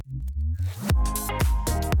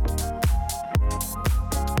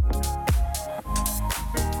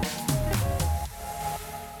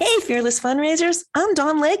Fearless Fundraisers. I'm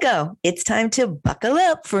Dawn Lego. It's time to buckle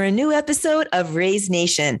up for a new episode of Raise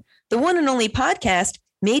Nation, the one and only podcast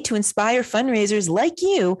made to inspire fundraisers like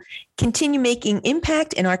you continue making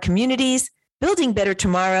impact in our communities, building better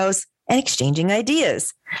tomorrows, and exchanging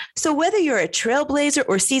ideas. So whether you're a trailblazer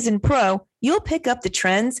or seasoned pro, you'll pick up the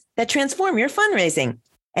trends that transform your fundraising.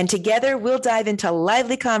 And together, we'll dive into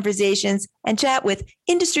lively conversations and chat with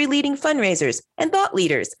industry-leading fundraisers and thought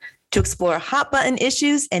leaders to explore hot-button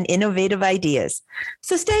issues and innovative ideas.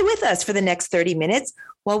 So stay with us for the next 30 minutes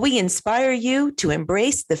while we inspire you to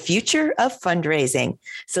embrace the future of fundraising.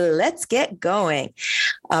 So let's get going.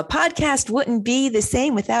 A podcast wouldn't be the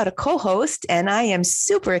same without a co-host, and I am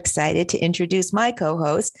super excited to introduce my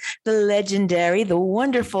co-host, the legendary, the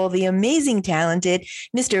wonderful, the amazing, talented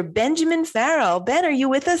Mr. Benjamin Farrell. Ben, are you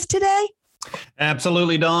with us today?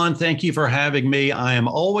 Absolutely, Dawn. Thank you for having me. I am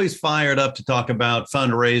always fired up to talk about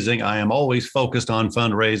fundraising. I am always focused on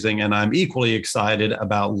fundraising, and I'm equally excited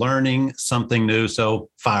about learning something new. So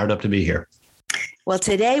fired up to be here. Well,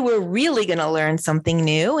 today we're really going to learn something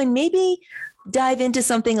new and maybe dive into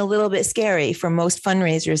something a little bit scary for most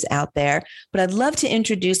fundraisers out there. But I'd love to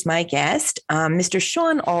introduce my guest, Mr.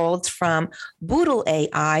 Sean Olds from Boodle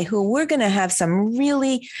AI, who we're going to have some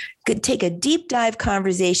really good, take a deep dive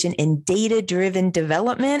conversation in data-driven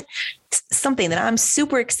development, something that I'm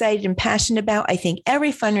super excited and passionate about. I think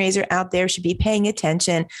every fundraiser out there should be paying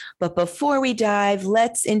attention. But before we dive,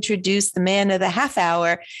 let's introduce the man of the half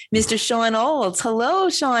hour, Mr. Sean Olds.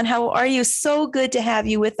 Hello, Sean. How are you? So good to have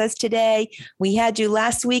you with us today. We had you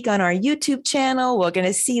last week on our YouTube channel. We're going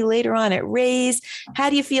to see you later on at Raise.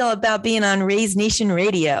 How do you feel about being on Raise Nation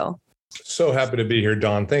Radio? So happy to be here,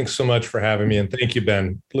 Dawn. Thanks so much for having me. And thank you,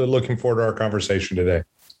 Ben. Looking forward to our conversation today.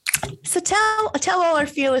 So tell all our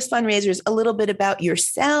fearless fundraisers a little bit about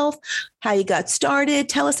yourself, how you got started.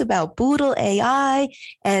 Tell us about Boodle AI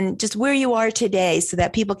and just where you are today so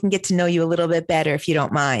that people can get to know you a little bit better, if you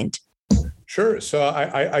don't mind. Sure. So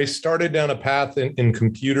I started down a path in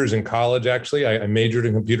computers in college, actually. I majored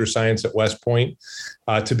in computer science at West Point.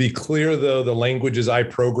 To be clear, though, the languages I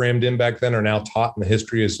programmed in back then are now taught in the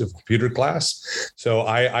history of computer class. So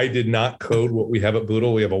I did not code what we have at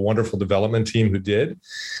Boodle. We have a wonderful development team who did.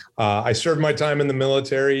 I served my time in the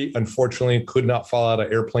military, unfortunately, could not fall out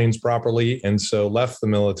of airplanes properly, and so left the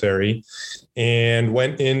military and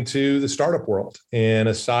went into the startup world. And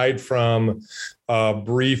aside from a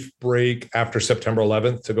brief break after September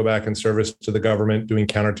 11th to go back in service to the government doing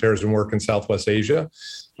counterterrorism work in Southwest Asia,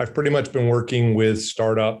 I've pretty much been working with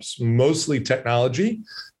startups, mostly technology,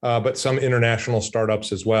 but some international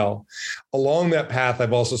startups as well. Along that path,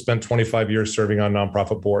 I've also spent 25 years serving on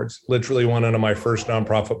nonprofit boards. Literally went onto my first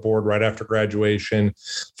nonprofit board right after graduation,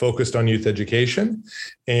 focused on youth education,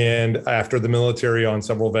 and after the military on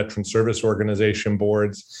several veteran service organization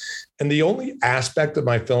boards. And the only aspect of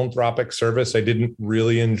my philanthropic service I didn't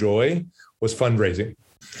really enjoy was fundraising.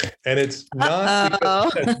 And it's not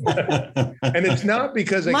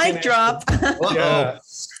because I mic drop. Yeah,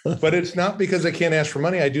 but it's not because I can't ask for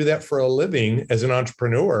money. I do that for a living as an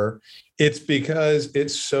entrepreneur. It's because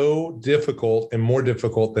it's so difficult and more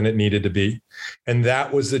difficult than it needed to be. And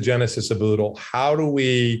that was the genesis of Boodle. How do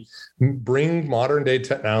we bring modern day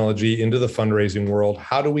technology into the fundraising world?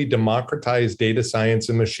 How do we democratize data science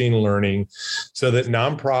and machine learning so that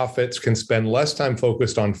nonprofits can spend less time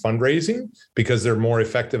focused on fundraising because they're more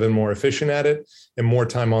effective and more efficient at it, and more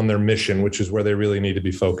time on their mission, which is where they really need to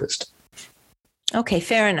be focused? Okay,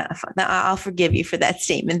 fair enough. I'll forgive you for that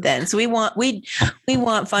statement then. So we want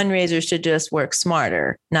fundraisers to just work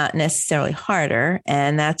smarter, not necessarily harder.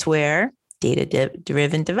 And that's where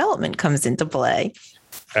data-driven development comes into play.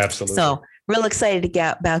 Absolutely. So real excited to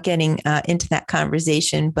get about getting into that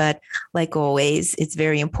conversation. But like always, it's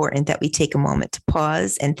very important that we take a moment to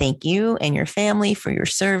pause and thank you and your family for your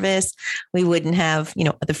service. We wouldn't have,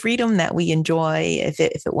 the freedom that we enjoy if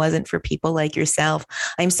it wasn't for people like yourself.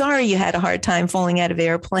 I'm sorry you had a hard time falling out of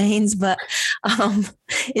airplanes, but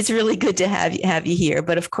it's really good to have you here.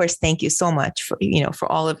 But of course, thank you so much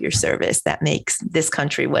for all of your service that makes this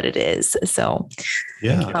country what it is. So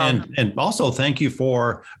yeah, and also thank you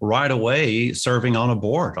for right away serving on a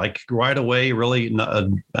board, like right away, really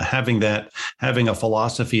having a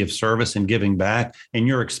philosophy of service and giving back. And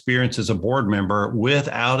your experience as a board member,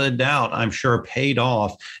 without a doubt, I'm sure paid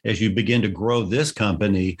off as you begin to grow this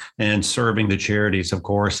company and serving the charities, of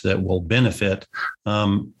course, that will benefit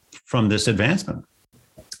from this advancement.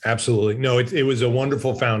 Absolutely. No, it was a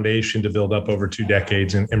wonderful foundation to build up over 2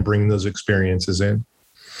 decades and bring those experiences in.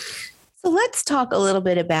 So let's talk a little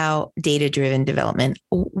bit about data-driven development.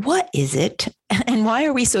 What is it and why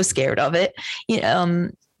are we so scared of it?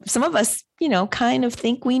 some of us, kind of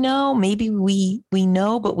think we know, maybe we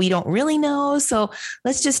know, but we don't really know. So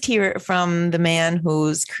let's just hear it from the man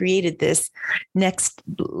who's created this next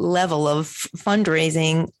level of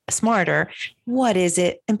fundraising smarter. What is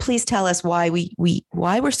it? And please tell us why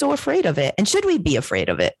we're so afraid of it. And should we be afraid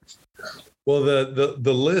of it? Well,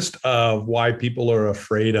 the list of why people are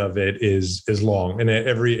afraid of it is long, and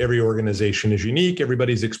every organization is unique.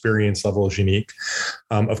 Everybody's experience level is unique.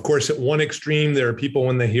 Of course, at one extreme, there are people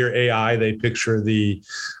when they hear AI, they picture the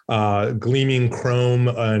gleaming chrome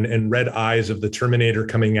and red eyes of the Terminator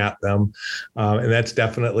coming at them, and that's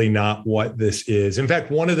definitely not what this is. In fact,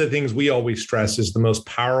 one of the things we always stress is the most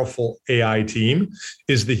powerful AI team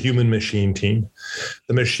is the human-machine team.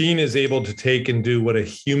 The machine is able to take and do what a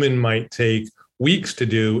human might take weeks to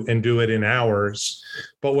do and do it in hours.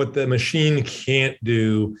 But what the machine can't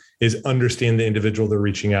do is understand the individual they're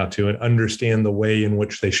reaching out to and understand the way in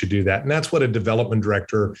which they should do that. And that's what a development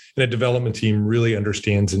director and a development team really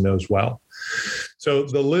understands and knows well. So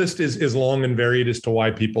the list is long and varied as to why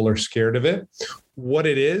people are scared of it. What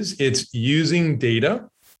it is, it's using data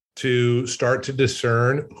to start to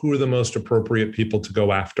discern who are the most appropriate people to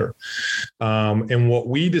go after. And what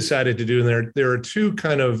we decided to do, and there are two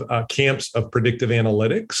kind of camps of predictive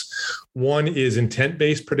analytics. One is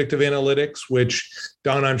intent-based predictive analytics, which,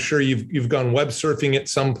 Don, I'm sure you've gone web surfing at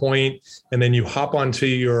some point, and then you hop onto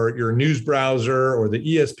your news browser or the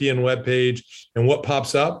ESPN webpage, and what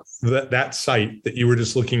pops up? That site that you were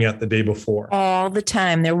just looking at the day before. All the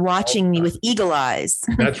time. They're watching me with eagle eyes.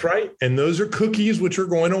 That's right. And those are cookies, which are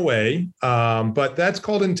going away. But that's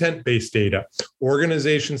called intent-based data.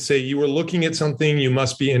 Organizations say you were looking at something, you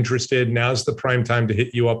must be interested. Now's the prime time to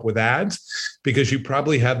hit you up with ads because you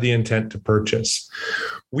probably have the intent to purchase.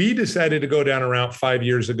 We decided to go down a route 5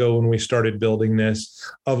 years ago when we started building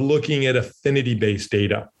this of looking at affinity-based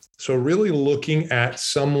data. So really looking at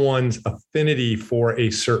someone's affinity for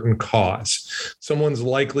a certain cause, someone's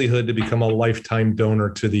likelihood to become a lifetime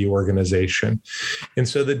donor to the organization. And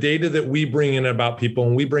so the data that we bring in about people,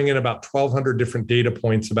 and we bring in about 1,200 different data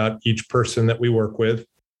points about each person that we work with,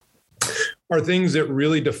 are things that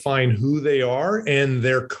really define who they are and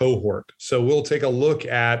their cohort. So we'll take a look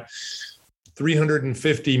at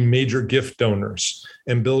 350 major gift donors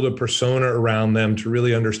and build a persona around them to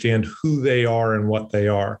really understand who they are and what they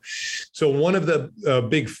are. So one of the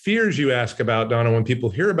big fears you ask about, Donna, when people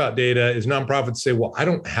hear about data is nonprofits say, well, I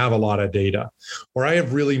don't have a lot of data, or I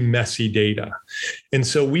have really messy data. And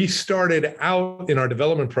so we started out in our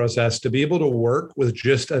development process to be able to work with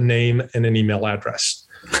just a name and an email address,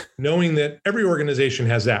 knowing that every organization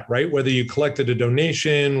has that, right? Whether you collected a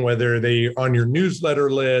donation, whether they're on your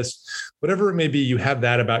newsletter list, whatever it may be, you have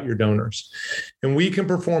that about your donors. And we can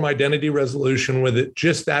perform identity resolution with it,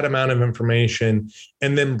 just that amount of information,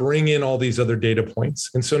 and then bring in all these other data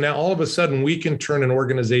points. And so now all of a sudden we can turn an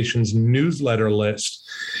organization's newsletter list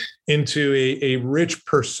into a rich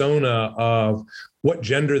persona of what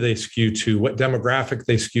gender they skew to, what demographic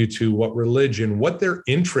they skew to, what religion, what their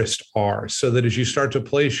interests are, so that as you start to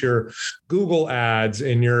place your Google ads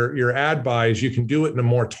and your ad buys, you can do it in a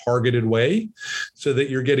more targeted way so that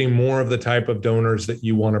you're getting more of the type of donors that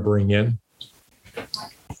you want to bring in.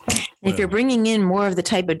 If you're bringing in more of the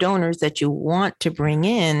type of donors that you want to bring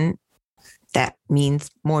in, that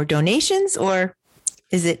means more donations, or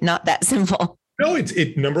is it not that simple? No,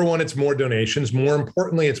 number one, it's more donations. More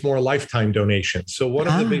importantly, it's more lifetime donations. So one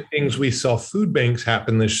of the big things we saw food banks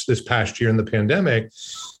happen this past year in the pandemic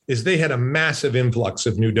is they had a massive influx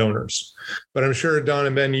of new donors. But I'm sure, Don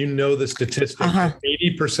and Ben, you know the statistic.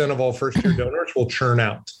 80% of all first-year donors will churn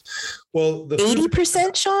out. Well,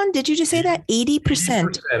 80%, Sean? Did you just say that?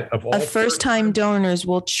 80% of first-time donors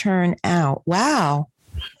will churn out. Wow.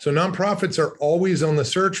 So nonprofits are always on the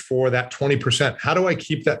search for that 20%. How do I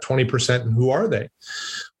keep that 20%, and who are they?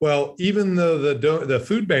 Well, even though the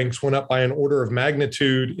food banks went up by an order of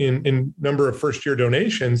magnitude in number of first-year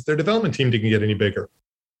donations, their development team didn't get any bigger.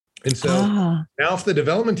 And so now if the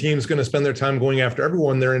development team is going to spend their time going after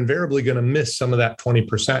everyone, they're invariably going to miss some of that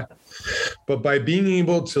 20%. But by being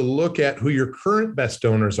able to look at who your current best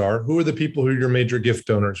donors are, who are the people who are your major gift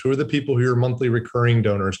donors, who are the people who are your monthly recurring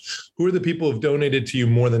donors, who are the people who have donated to you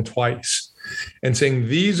more than twice, and saying,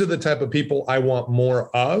 these are the type of people I want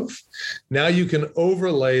more of. Now you can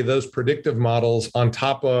overlay those predictive models on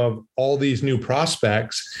top of all these new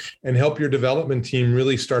prospects and help your development team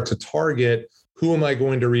really start to target, who am I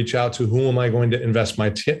going to reach out to? Who am I going to invest my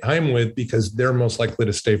time with? Because they're most likely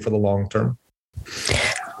to stay for the long term.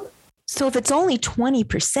 So if it's only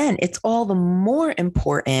 20%, it's all the more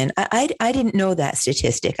important. I didn't know that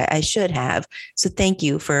statistic. I should have. So thank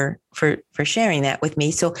you for sharing that with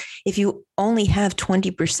me. So if you only have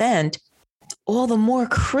 20%, all the more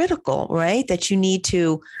critical, right? That you need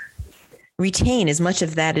to retain as much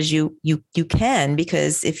of that as you can,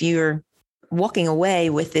 because if you're walking away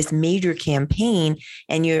with this major campaign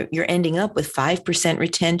and you're ending up with 5%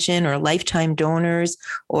 retention or lifetime donors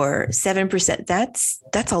or 7%,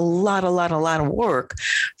 that's a lot of work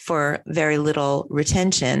for very little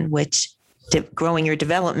retention, which growing your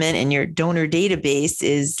development and your donor database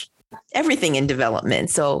is everything in development.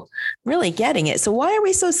 So really getting it. So why are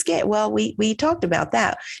we so scared? Well, we talked about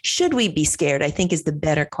that. Should we be scared? I think is the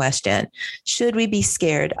better question. Should we be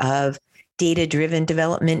scared of data-driven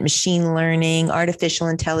development, machine learning, artificial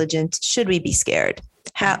intelligence? Should we be scared?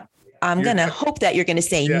 I'm going to hope that you're going to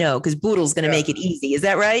say no, because Boodle's going to make it easy. Is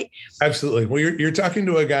that right? Absolutely. Well, you're talking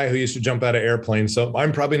to a guy who used to jump out of airplanes, so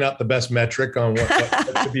I'm probably not the best metric on what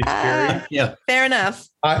to be scary. Yeah, fair enough.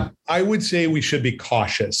 I would say we should be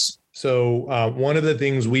cautious. So one of the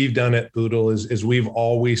things we've done at Boodle is we've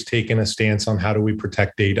always taken a stance on how do we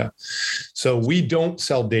protect data. So we don't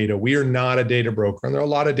sell data. We are not a data broker. And there are a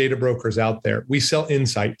lot of data brokers out there. We sell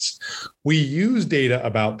insights. We use data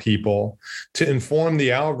about people to inform the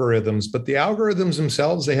algorithms, but the algorithms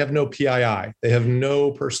themselves, they have no PII. They have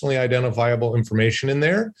no personally identifiable information in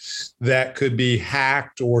there that could be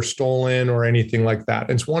hacked or stolen or anything like that.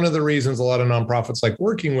 And it's one of the reasons a lot of nonprofits like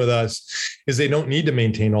working with us is they don't need to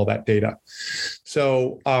maintain all that data.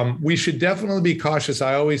 So we should definitely be cautious.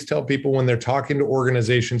 I always tell people when they're talking to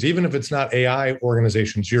organizations, even if it's not AI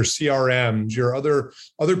organizations, your CRMs, your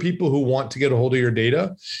other people who want to get a hold of your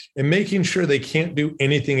data, and making sure they can't do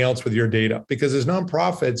anything else with your data. Because as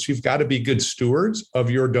nonprofits, you've got to be good stewards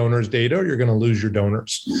of your donors' data, or you're going to lose your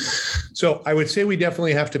donors. So I would say we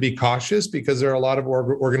definitely have to be cautious, because there are a lot of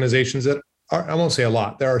organizations that I won't say a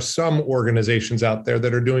lot. There are some organizations out there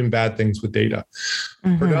that are doing bad things with data.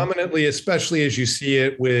 Mm-hmm. Predominantly, especially as you see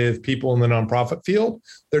it with people in the nonprofit field,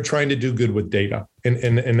 they're trying to do good with data.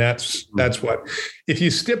 And that's what, if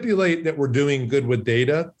you stipulate that we're doing good with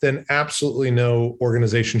data, then absolutely no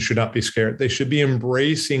organization should not be scared. They should be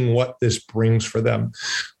embracing what this brings for them.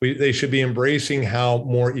 They should be embracing how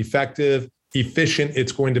more efficient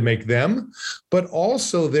it's going to make them, but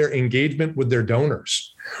also their engagement with their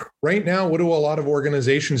donors. Right now, what do a lot of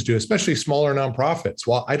organizations do, especially smaller nonprofits?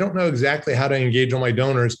 Well, I don't know exactly how to engage all my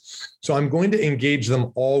donors, so I'm going to engage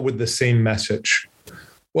them all with the same message.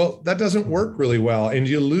 Well, that doesn't work really well, and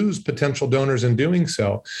you lose potential donors in doing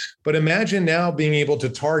so. But imagine now being able to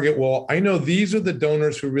target, well, I know these are the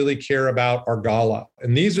donors who really care about our gala,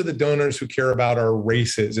 and these are the donors who care about our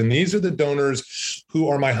races, and these are the donors who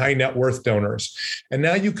are my high net worth donors. And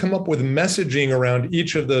now you come up with messaging around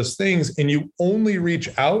each of those things, and you only reach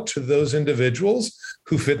out to those individuals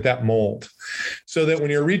who fit that mold. So that when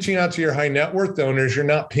you're reaching out to your high net worth donors, you're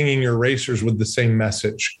not pinging your racers with the same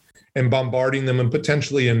message and bombarding them and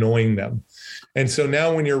potentially annoying them. And so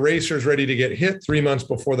now when your racer's ready to get hit 3 months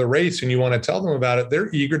before the race and you want to tell them about it, they're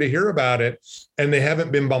eager to hear about it, and they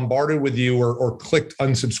haven't been bombarded with you or clicked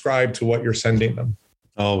unsubscribe to what you're sending them.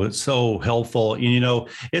 Oh, it's so helpful. You know,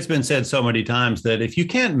 it's been said so many times that if you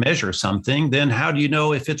can't measure something, then how do you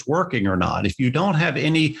know if it's working or not? If you don't have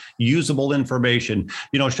any usable information,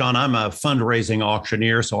 you know, Sean, I'm a fundraising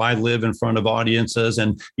auctioneer, so I live in front of audiences.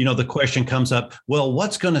 And, you know, the question comes up, well,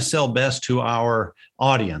 what's going to sell best to our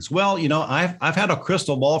audience? Well, you know, I've had a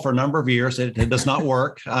crystal ball for a number of years. It does not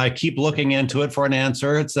work. I keep looking into it for an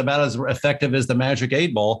answer. It's about as effective as the magic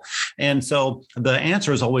 8-ball. And so the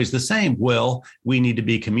answer is always the same. Well, we need to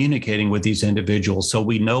be communicating with these individuals so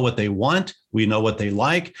we know what they want. We know what they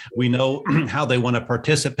like. We know how they want to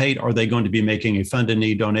participate. Are they going to be making a fund in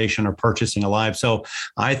need donation or purchasing a live? So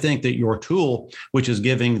I think that your tool, which is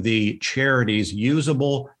giving the charities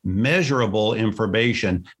usable, measurable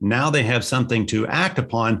information, now they have something to act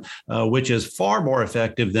upon, which is far more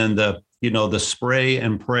effective than the spray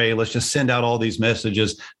and pray. Let's just send out all these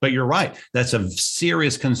messages. But you're right. That's a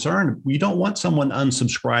serious concern. You don't want someone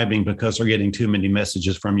unsubscribing because they're getting too many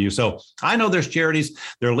messages from you. So I know there's charities,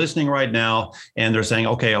 they're listening right now and they're saying,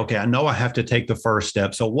 okay, I know I have to take the first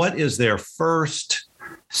step. So what is their first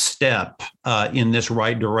step in this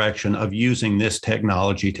right direction of using this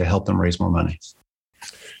technology to help them raise more money?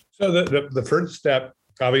 So the first step,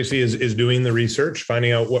 obviously, is doing the research,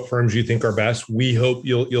 finding out what firms you think are best. We hope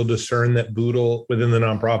you'll discern that Boodle within the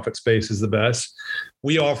nonprofit space is the best.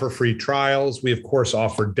 We offer free trials. We, of course,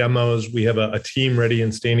 offer demos. We have a team ready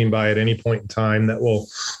and standing by at any point in time that will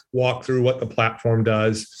walk through what the platform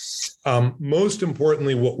does. Most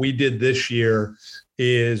importantly, what we did this year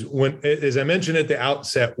is when, as I mentioned at the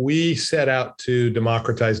outset, we set out to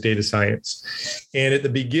democratize data science. And at the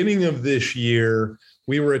beginning of this year,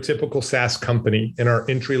 we were a typical SaaS company, and our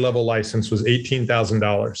entry-level license was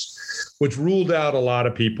 $18,000, which ruled out a lot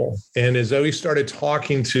of people. And as we started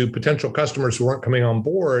talking to potential customers who weren't coming on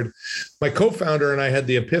board, my co-founder and I had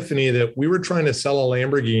the epiphany that we were trying to sell a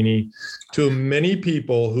Lamborghini to many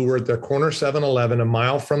people who were at the corner 7-Eleven a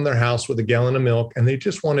mile from their house with a gallon of milk, and they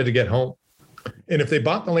just wanted to get home. And if they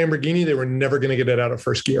bought the Lamborghini, they were never going to get it out of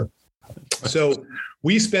first gear. So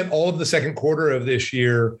we spent all of the second quarter of this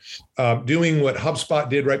year doing what HubSpot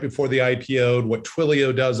did right before the IPO, what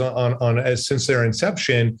Twilio does since their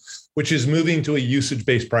inception, which is moving to a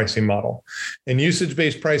usage-based pricing model. And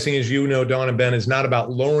usage-based pricing, as you know, Don and Ben, is not about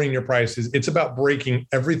lowering your prices. It's about breaking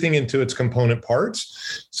everything into its component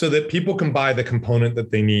parts so that people can buy the component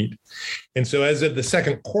that they need. And so as of the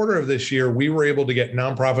second quarter of this year, we were able to get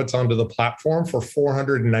nonprofits onto the platform for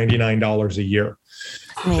 $499 a year.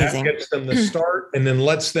 Amazing. That gets them the start and then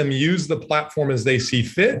lets them use the platform as they see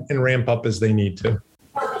fit and ramp up as they need to.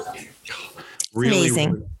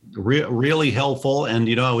 Amazing. Really helpful. And,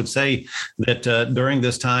 I would say that during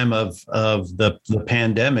this time of the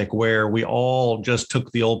pandemic, where we all just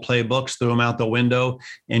took the old playbooks, threw them out the window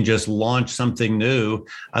and just launched something new,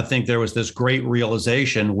 I think there was this great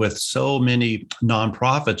realization with so many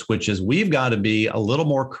nonprofits, which is we've got to be a little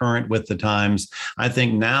more current with the times. I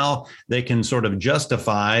think now they can sort of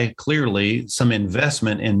justify clearly some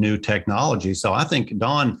investment in new technology. So I think,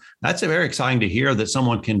 Don, that's very exciting to hear that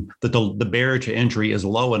that the barrier to entry is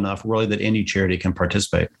low enough really that any charity can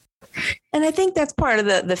participate. And I think that's part of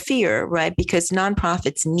the fear, right? Because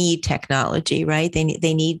nonprofits need technology, right? They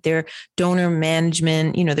need their donor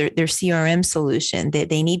management, their CRM solution.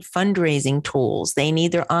 They need fundraising tools. They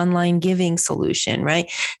need their online giving solution,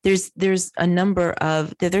 right? There's a number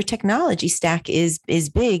of their technology stack is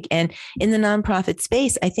big, and in the nonprofit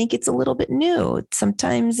space, I think it's a little bit new.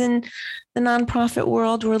 Sometimes in the nonprofit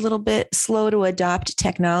world, we're a little bit slow to adopt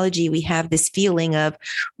technology. We have this feeling of,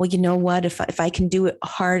 well, you know what? If I can do it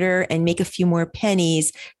harder and make a few more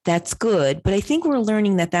pennies, that's good. But I think we're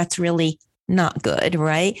learning that that's really not good,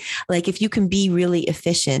 right? Like if you can be really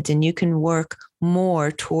efficient and you can work more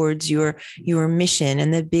towards your mission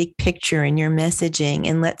and the big picture and your messaging,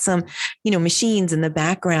 and let some, machines in the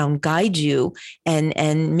background guide you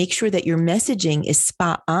and make sure that your messaging is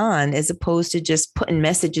spot on, as opposed to just putting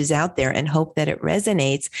messages out there and hope that it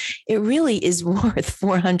resonates. It really is worth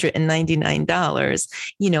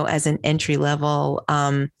 $499, as an entry level.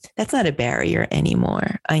 That's not a barrier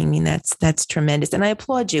anymore. I mean, that's tremendous. And I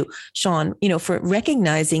applaud you, Sean, for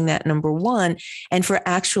recognizing that, number one, and for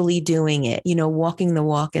actually doing it, walking the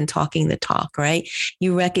walk and talking the talk, right?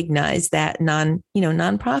 You recognize that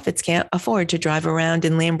nonprofits can't afford to drive around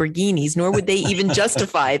in Lamborghinis, nor would they even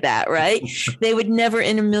justify that, right? They would never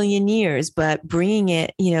in a million years, but bringing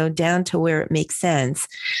it, down to where it makes sense.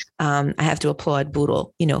 I have to applaud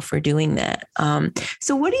Boodle, for doing that.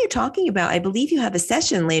 So what are you talking about? I believe you have a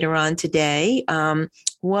session later on today.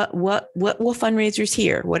 What will fundraisers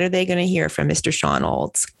hear? What are they going to hear from Mr. Sean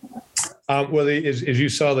Olds? Well, as you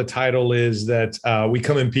saw, the title is that we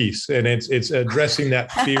come in peace, and it's addressing that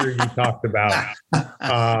fear you talked about.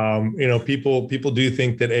 People do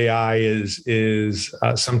think that AI is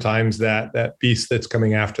sometimes that beast that's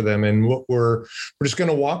coming after them, and what we're just going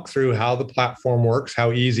to walk through how the platform works,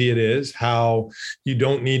 how easy it is, how you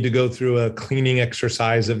don't need to go through a cleaning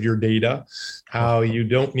exercise of your data, how you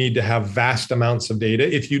don't need to have vast amounts of data.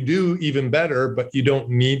 If you do, even better, but you don't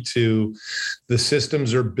need to. The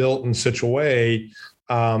systems are built in such a way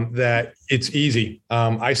that it's easy.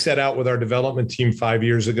 I set out with our development team 5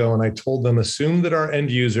 years ago, and I told them, assume that our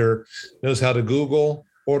end user knows how to Google,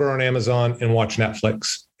 order on Amazon, and watch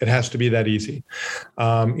Netflix. It has to be that easy.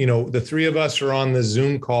 The three of us are on the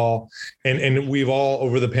Zoom call, and we've all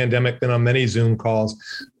over the pandemic been on many Zoom calls.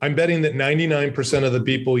 I'm betting that 99% of the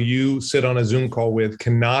people you sit on a Zoom call with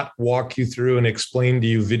cannot walk you through and explain to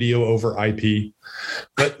you video over IP.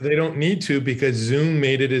 But they don't need to, because Zoom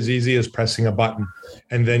made it as easy as pressing a button,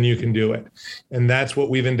 and then you can do it. And that's what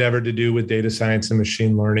we've endeavored to do with data science and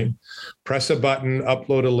machine learning. Press a button,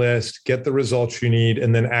 upload a list, get the results you need,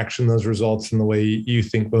 and then action those results in the way you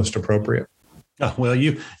think most appropriate. Oh, well,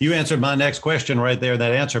 you answered my next question right there,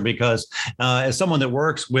 that answer, because as someone that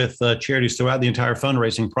works with charities throughout the entire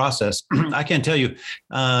fundraising process, I can tell you,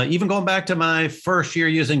 even going back to my first year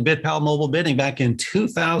using BitPal mobile bidding back in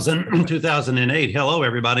 2008. Hello,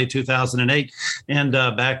 everybody, 2008. And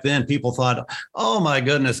back then people thought, oh, my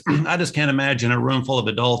goodness, I just can't imagine a room full of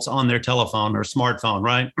adults on their telephone or smartphone,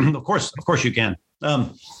 right? Of course you can.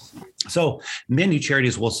 So many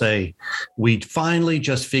charities will say, we finally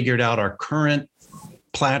just figured out our current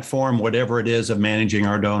platform, whatever it is, of managing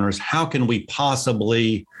our donors. How can we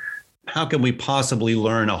possibly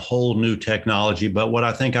learn a whole new technology? But what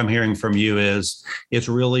I think I'm hearing from you is it's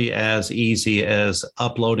really as easy as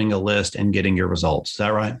uploading a list and getting your results. Is that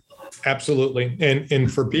right? Absolutely.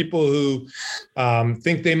 And for people who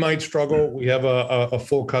think they might struggle, we have a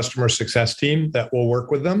full customer success team that will work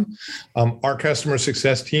with them. Our customer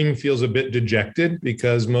success team feels a bit dejected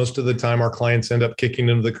because most of the time our clients end up kicking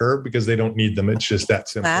into the curb because they don't need them. It's just that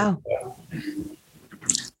simple. Wow.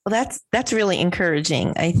 Well, that's really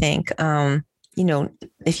encouraging, I think.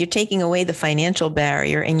 If you're taking away the financial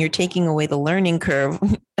barrier and you're taking away the learning curve,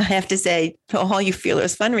 I have to say to all you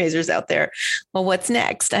fearless fundraisers out there, well, what's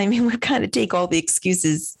next? I mean, we kind of take all the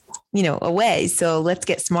excuses, away. So let's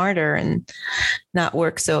get smarter and not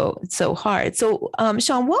work so hard. So,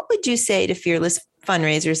 Sean, what would you say to fearless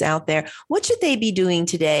fundraisers out there? What should they be doing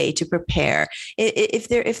today to prepare? If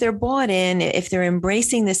they're bought in, if they're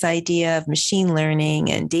embracing this idea of machine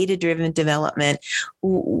learning and data-driven development,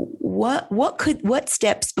 what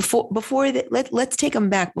steps let's take them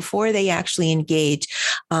back before they actually engage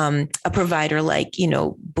a provider like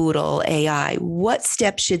Boodle AI. What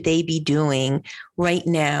steps should they be doing right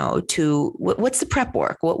now to what's the prep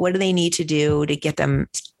work? What do they need to do to get them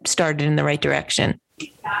started in the right direction?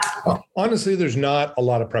 Honestly, there's not a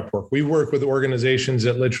lot of prep work. We work with organizations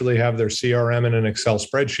that literally have their CRM in an Excel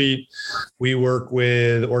spreadsheet. We work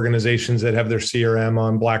with organizations that have their CRM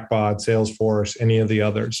on Blackbaud, Salesforce, any of the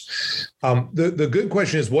others. The good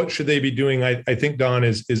question is, what should they be doing? I think, Don,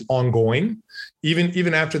 is ongoing,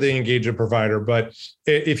 even after they engage a provider. But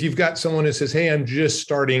if you've got someone who says, hey, I'm just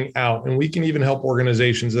starting out, and we can even help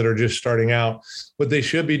organizations that are just starting out, what they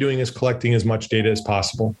should be doing is collecting as much data as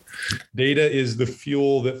possible. Data is the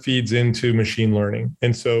fuel that feeds into machine learning.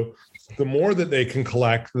 And so the more that they can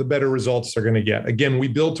collect, the better results they're going to get. Again, we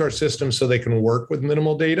built our system so they can work with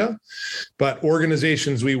minimal data, but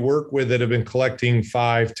organizations we work with that have been collecting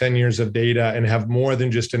 5-10 years of data and have more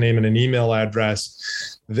than just a name and an email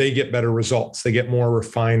address, they get better results. They get more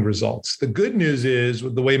refined results. The good news is,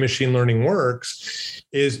 with the way machine learning works,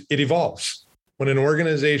 is it evolves. When an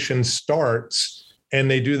organization starts and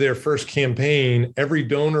they do their first campaign, every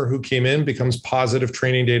donor who came in becomes positive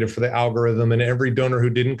training data for the algorithm, and every donor who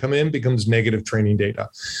didn't come in becomes negative training data.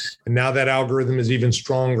 And now that algorithm is even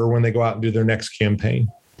stronger when they go out and do their next campaign.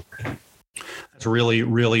 That's really,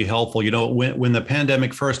 really helpful. When the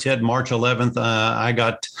pandemic first hit, March 11th, I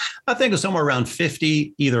think it was somewhere around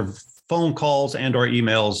 50 either phone calls and or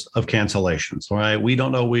emails of cancellations, right? We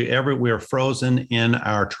don't know. We're frozen in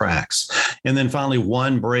our tracks. And then finally,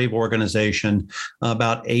 one brave organization,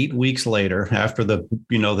 about 8 weeks later, after the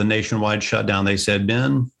nationwide shutdown, they said,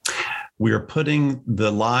 Ben, we are putting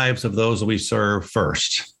the lives of those we serve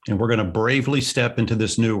first. And we're going to bravely step into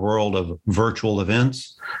this new world of virtual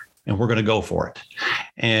events. And we're going to go for it.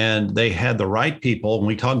 And they had the right people. When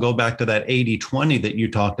we go back to that 80-20 that you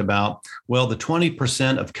talked about, well, the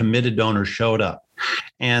 20% of committed donors showed up,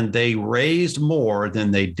 and they raised more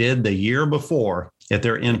than they did the year before at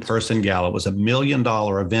their in-person gala. It was $1 million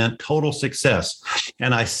event, total success.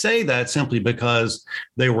 And I say that simply because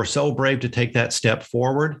they were so brave to take that step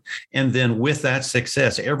forward. And then with that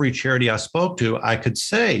success, every charity I spoke to, I could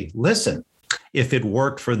say, listen, if it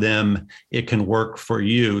worked for them, it can work for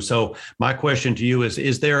you. So my question to you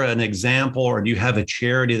is there an example, or do you have a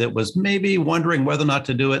charity that was maybe wondering whether or not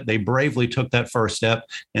to do it? They bravely took that first step,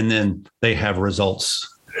 and then they have results.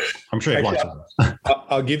 I'm sure you have lots of them.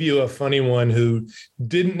 I'll give you a funny one who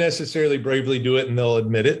didn't necessarily bravely do it, and they'll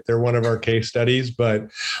admit it. They're one of our case studies, but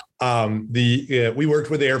we worked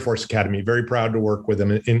with the Air Force Academy. Very proud to work with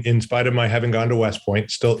them. In spite of my having gone to West Point,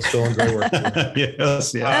 still enjoy working with them.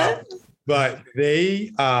 Yes, yeah. But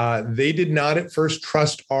they did not at first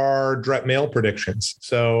trust our direct mail predictions.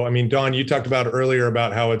 So, I mean, Don, you talked about earlier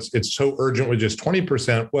about how it's so urgent with just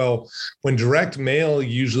 20%. Well, when direct mail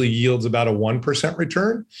usually yields about a 1%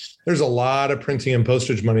 return, there's a lot of printing and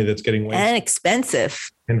postage money that's getting wasted. And expensive.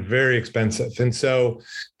 And very expensive. And so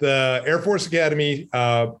the Air Force Academy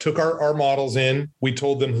took our models in. We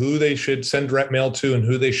told them who they should send direct mail to and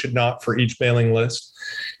who they should not for each mailing list.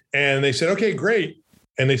 And they said, okay, great.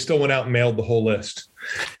 And they still went out and mailed the whole list.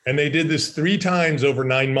 And they did this 3 times over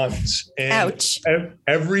 9 months. And ouch.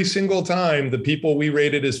 Every single time, the people we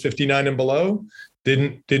rated as 59 and below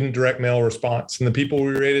didn't direct mail response. And the people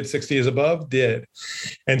we rated 60 as above did.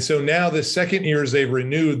 And so now the second year as they've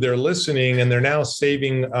renewed, they're listening, and they're now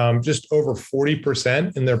saving just over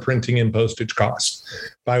 40% in their printing and postage costs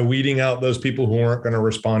by weeding out those people who weren't going to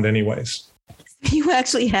respond anyways. You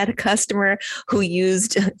actually had a customer who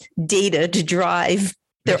used data to drive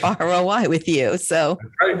their ROI with you. So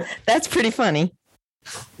that's pretty funny.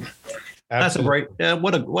 That's a great,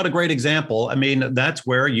 what a great example. I mean, that's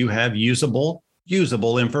where you have usable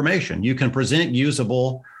information. You can present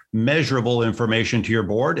usable, measurable information to your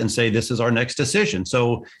board and say, this is our next decision.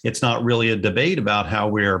 So it's not really a debate about how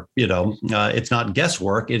we're, it's not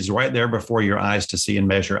guesswork. It's right there before your eyes to see and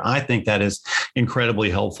measure. I think that is incredibly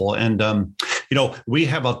helpful. And, we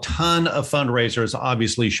have a ton of fundraisers,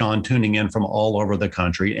 obviously, Sean, tuning in from all over the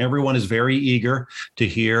country. Everyone is very eager to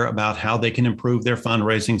hear about how they can improve their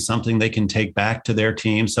fundraising, something they can take back to their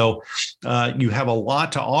team. So you have a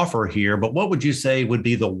lot to offer here, but what would you say would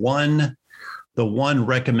be the one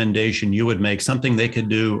recommendation you would make, something they could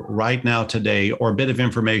do right now today, or a bit of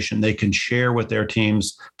information they can share with their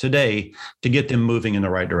teams today to get them moving in the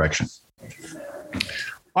right direction?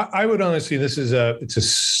 I would honestly, it's a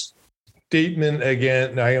statement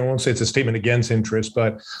again. I won't say it's a statement against interest,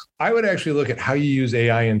 but I would actually look at how you use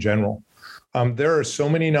AI in general. There are so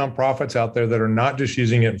many nonprofits out there that are not just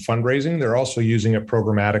using it in fundraising, they're also using it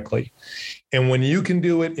programmatically. And when you can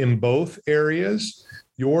do it in both areas,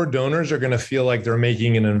 your donors are going to feel like they're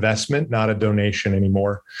making an investment, not a donation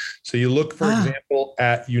anymore. So you look, for example,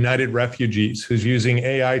 at United Refugees, who's using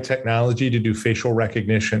AI technology to do facial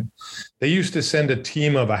recognition. They used to send a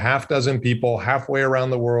team of a half dozen people halfway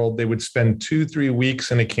around the world. They would spend 2-3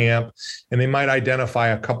 weeks in a camp, and they might identify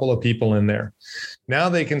a couple of people in there. Now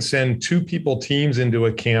they can send 2-people teams into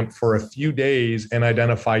a camp for a few days and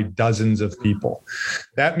identify dozens of people.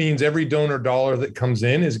 That means every donor dollar that comes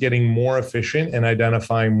in is getting more efficient and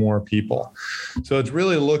identifying more people. So it's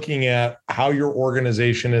really looking at how your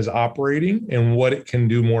organization is operating and what it can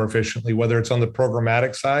do more efficiently, whether it's on the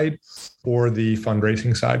programmatic side or the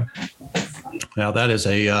fundraising side. Now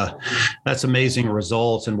that's amazing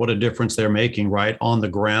results, and what a difference they're making right on the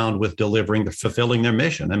ground with fulfilling their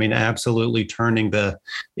mission. I mean, absolutely turning the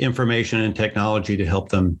information and technology to help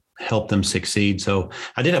them succeed. So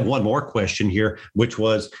I did have one more question here, which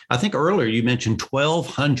was, I think earlier you mentioned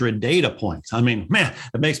 1,200 data points. I mean, man,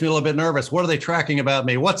 it makes me a little bit nervous. What are they tracking about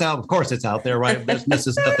me? What's out? Of course, it's out there, right? This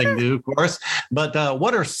is nothing new, of course. But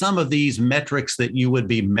what are some of these metrics that you would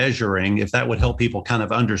be measuring, if that would help people kind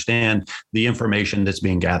of understand the information that's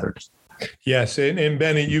being gathered? Yes. And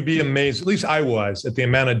Benny, you'd be amazed, at least I was, at the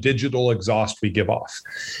amount of digital exhaust we give off.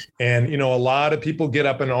 And, a lot of people get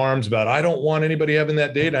up in arms about, I don't want anybody having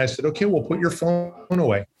that data. I said, okay, well, put your phone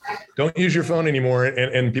away. Don't use your phone anymore.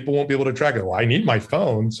 And people won't be able to track it. Well, I need my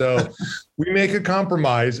phone. So we make a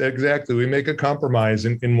compromise. Exactly. We make a compromise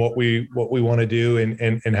in what we want to do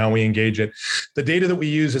and how we engage it. The data that we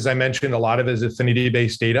use, as I mentioned, a lot of it is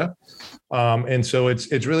affinity-based data. And so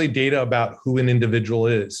it's really data about who an individual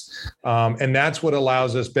is. And that's what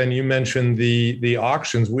allows us, Ben, you mentioned the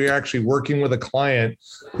auctions. We're actually working with a client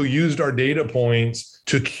who used our data points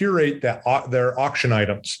to curate their auction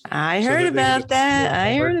items. I heard about that.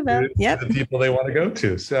 The people they want to go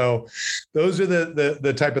to. So those are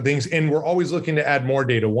the type of things. And we're always looking to add more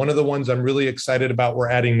data. One of the ones I'm really excited about we're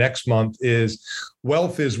adding next month is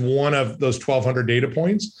wealth is one of those 1,200 data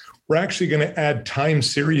points. We're actually going to add time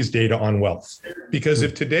series data on wealth. Because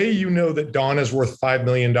if today you know that Dawn is worth $5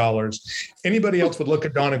 million, anybody else would look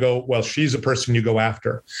at Dawn and go, well, she's a person you go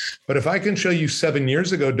after. But if I can show you 7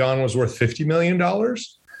 years ago, Dawn was worth $50 million,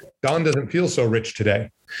 Dawn doesn't feel so rich today.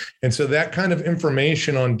 And so that kind of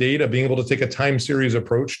information on data, being able to take a time series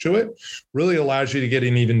approach to it, really allows you to get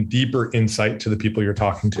an even deeper insight to the people you're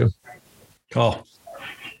talking to. Oh.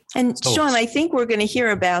 And Sean, I think we're going to hear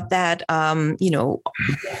about that,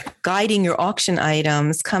 guiding your auction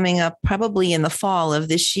items coming up probably in the fall of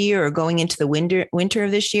this year or going into the winter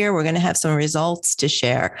of this year. We're going to have some results to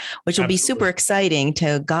share, which will be super exciting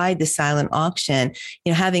to guide the silent auction.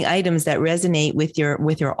 Having items that resonate with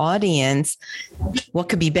your audience. What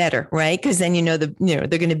could be better, right? Because then they're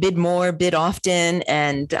going to bid more, bid often,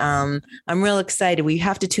 and I'm real excited. We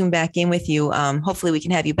have to tune back in with you. Hopefully, we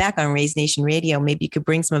can have you back on Raise Nation Radio. Maybe you could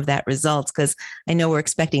bring some of that results, because I know we're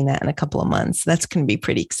expecting that in a couple of months. That's going to be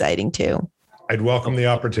pretty exciting too. I'd welcome the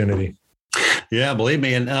opportunity. Yeah, believe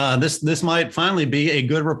me. And this might finally be a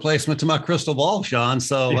good replacement to my crystal ball, Sean.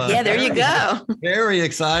 So yeah, there you go. Very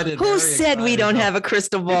excited. Who said we don't have a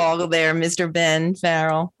crystal ball there, Mr. Ben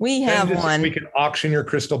Farrell? We have one. We can auction your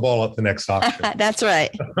crystal ball at the next auction. That's right.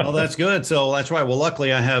 Well, that's good. So that's right. Well,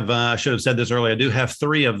 luckily I should have said this earlier. I do have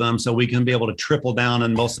 3 of them, so we can be able to triple down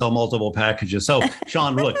and sell multiple packages. So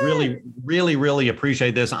Sean, look, really, really, really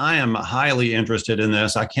appreciate this. I am highly interested in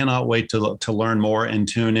this. I cannot wait to learn more and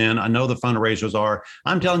tune in. I know the fundraiser fundraisers are.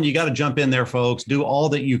 I'm telling you, you got to jump in there, folks. Do all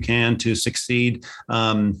that you can to succeed.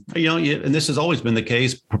 And this has always been the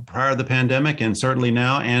case prior to the pandemic, and certainly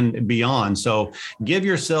now and beyond. So give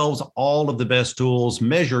yourselves all of the best tools,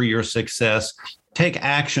 measure your success, take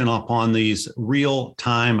action upon these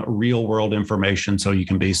real-time, real-world information so you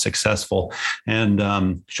can be successful.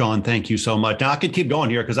 And Sean, thank you so much. Now I could keep going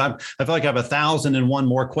here because I feel like I have 1,001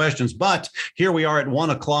 more questions, but here we are at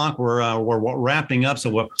 1:00. We're wrapping up.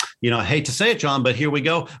 So I hate to say it, John, but here we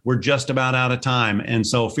go. We're just about out of time. And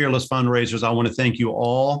so Fearless Fundraisers, I want to thank you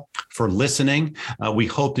all for listening. We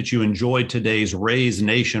hope that you enjoyed today's Raise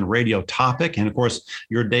Nation radio topic and, of course,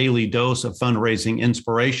 your daily dose of fundraising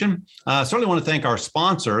inspiration. Certainly want to thank our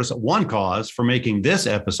sponsors, OneCause, for making this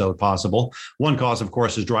episode possible. OneCause, of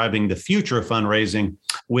course, is driving the future of fundraising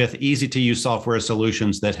with easy-to-use software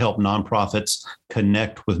solutions that help nonprofits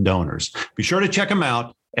connect with donors. Be sure to check them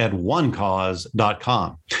out at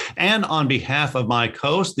onecause.com. And on behalf of my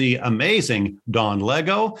co-host, the amazing Don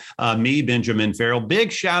Lego, me, Benjamin Farrell,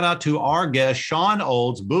 big shout out to our guest, Sean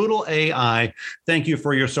Olds, Boodle AI. Thank you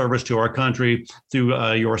for your service to our country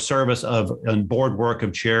through your service and board work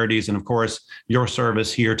of charities. And of course, your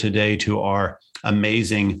service here today to our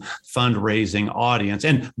amazing fundraising audience.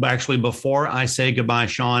 And actually, before I say goodbye,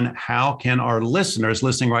 Sean, how can our listeners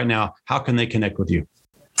listening right now, how can they connect with you?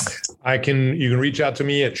 You can reach out to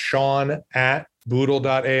me at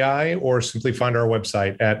sean@boodle.ai or simply find our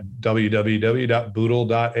website at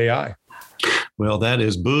www.boodle.ai. Well, that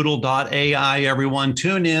is boodle.ai, everyone.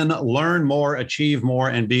 Tune in, learn more, achieve more,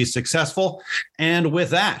 and be successful. And with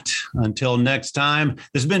that, until next time,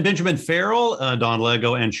 this has been Benjamin Farrell, Don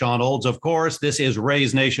Lego, and Sean Olds. Of course, this is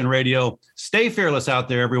Raise Nation Radio. Stay fearless out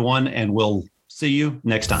there, everyone, and we'll see you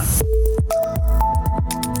next time.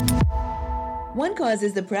 OneCause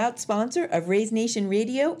is the proud sponsor of Raise Nation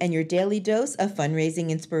Radio and your daily dose of fundraising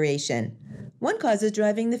inspiration. OneCause is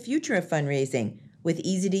driving the future of fundraising with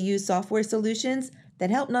easy-to-use software solutions that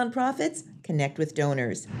help nonprofits connect with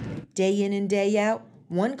donors. Day in and day out,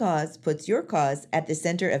 OneCause puts your cause at the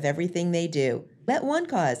center of everything they do. Let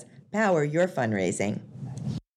OneCause power your fundraising.